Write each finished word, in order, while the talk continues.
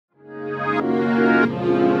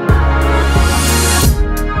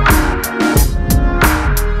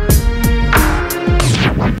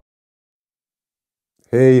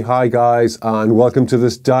Hi guys, and welcome to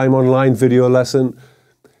this Dime Online video lesson.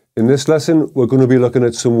 In this lesson, we're going to be looking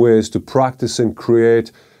at some ways to practice and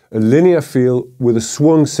create a linear feel with a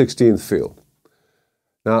Swung 16th feel.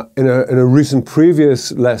 Now, in a recent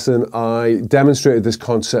previous lesson, I demonstrated this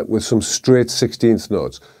concept with some straight 16th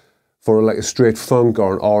notes for like a straight funk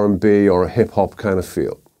or an R&B or a hip-hop kind of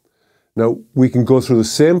feel. Now, we can go through the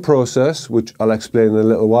same process, which I'll explain in a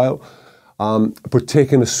little while, but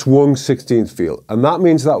taking a Swung 16th feel. And that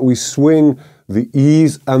means that we swing the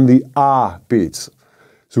E's and the R beats.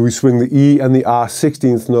 So we swing the E and the R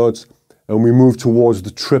 16th notes, and we move towards the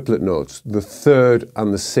triplet notes, the third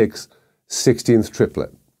and the sixth 16th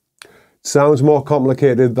triplet. Sounds more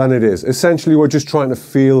complicated than it is. Essentially, we're just trying to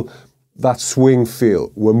feel that swing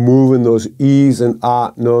feel. We're moving those E's and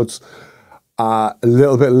R notes a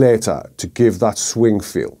little bit later to give that swing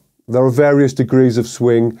feel. There are various degrees of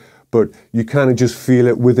swing, but you kind of just feel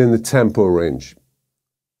it within the tempo range.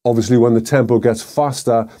 Obviously, when the tempo gets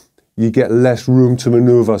faster, you get less room to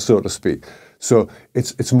maneuver, so to speak. So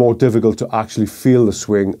it's more difficult to actually feel the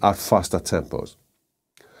swing at faster tempos.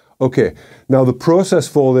 Okay, now the process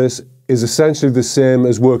for this is essentially the same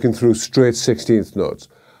as working through straight 16th notes.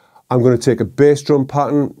 I'm going to take a bass drum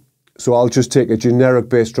pattern, so I'll just take a generic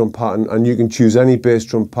bass drum pattern, and you can choose any bass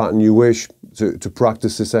drum pattern you wish to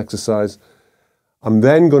practice this exercise. I'm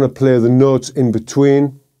then going to play the notes in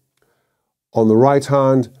between on the right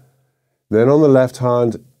hand, then on the left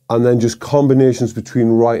hand, and then just combinations between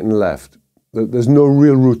right and left. There's no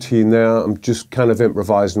real routine there. I'm just kind of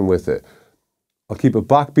improvising with it. I'll keep a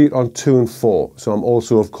backbeat on 2 and 4, so I'm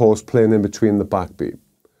also, of course, playing in between the backbeat.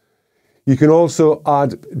 You can also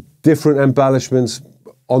add different embellishments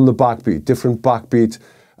on the backbeat, different backbeat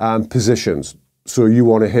positions. So you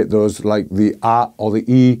want to hit those like the A or the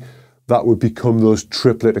E, that would become those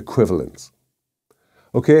triplet equivalents.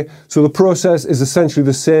 Okay, so the process is essentially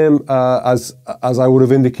the same as I would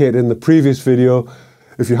have indicated in the previous video.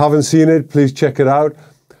 If you haven't seen it, please check it out.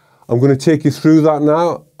 I'm going to take you through that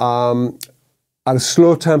now at a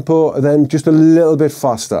slow tempo, and then just a little bit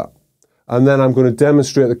faster. And then I'm going to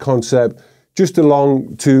demonstrate the concept just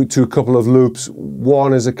along to a couple of loops.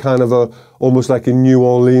 One is a kind of almost like a New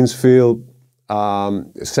Orleans feel,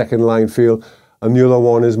 second line feel. And the other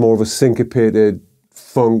one is more of a syncopated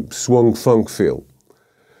swung funk feel.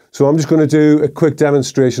 So I'm just going to do a quick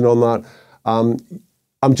demonstration on that.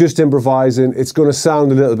 I'm just improvising. It's going to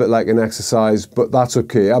sound a little bit like an exercise, but that's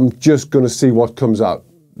okay. I'm just going to see what comes out.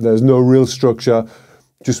 There's no real structure,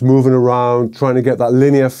 just moving around, trying to get that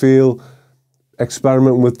linear feel,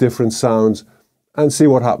 experimenting with different sounds, and see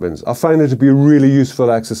what happens. I find it to be a really useful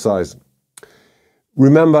exercise.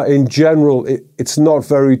 Remember, in general, it's not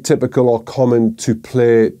very typical or common to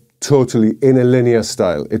play totally in a linear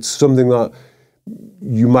style. It's something that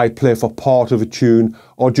you might play for part of a tune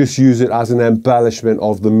or just use it as an embellishment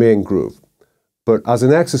of the main groove. But as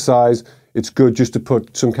an exercise, it's good just to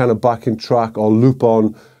put some kind of backing track or loop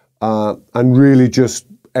on and really just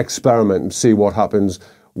experiment and see what happens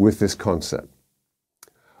with this concept.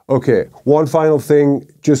 Okay, one final thing,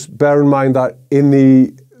 just bear in mind that in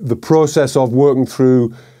the process of working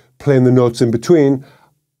through playing the notes in between,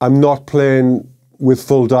 I'm not playing with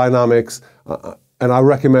full dynamics, and I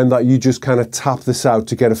recommend that you just kind of tap this out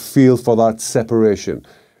to get a feel for that separation,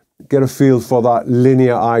 get a feel for that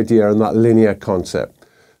linear idea and that linear concept.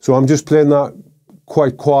 So I'm just playing that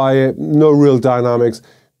quite quiet, no real dynamics,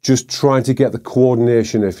 just trying to get the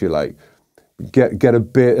coordination, if you like, get a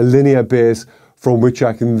linear bass from which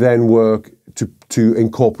I can then work to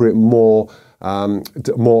incorporate more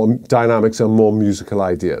dynamics and more musical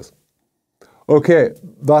ideas. Okay,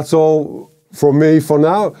 that's all from me for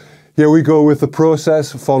now. Here we go with the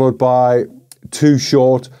process, followed by 2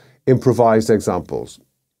 short improvised examples.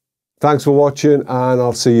 Thanks for watching, and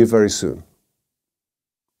I'll see you very soon.